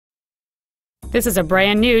This is a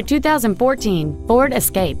brand new 2014 Ford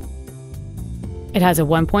Escape. It has a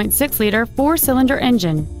 1.6-liter four-cylinder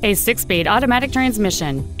engine, a 6-speed automatic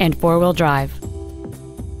transmission, and four-wheel drive.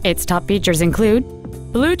 Its top features include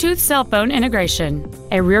Bluetooth cell phone integration,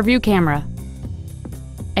 a rear-view camera,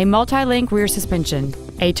 a multi-link rear suspension,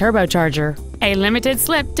 a turbocharger, a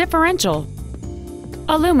limited-slip differential,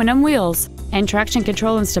 aluminum wheels, and traction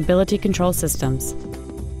control and stability control systems.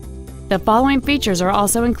 The following features are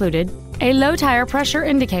also included: a low tire pressure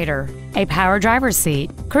indicator, a power driver's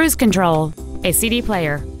seat, cruise control, a CD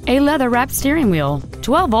player, a leather-wrapped steering wheel,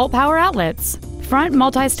 12-volt power outlets, front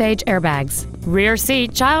multi-stage airbags, rear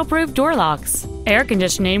seat child-proof door locks, air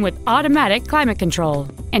conditioning with automatic climate control,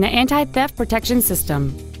 and an anti-theft protection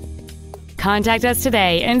system. Contact us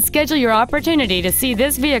today and schedule your opportunity to see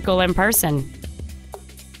this vehicle in person.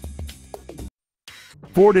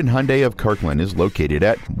 Ford and Hyundai of Kirkland is located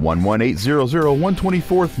at 11800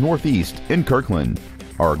 124th Northeast in Kirkland.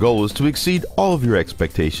 Our goal is to exceed all of your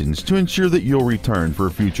expectations to ensure that you'll return for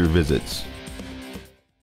future visits.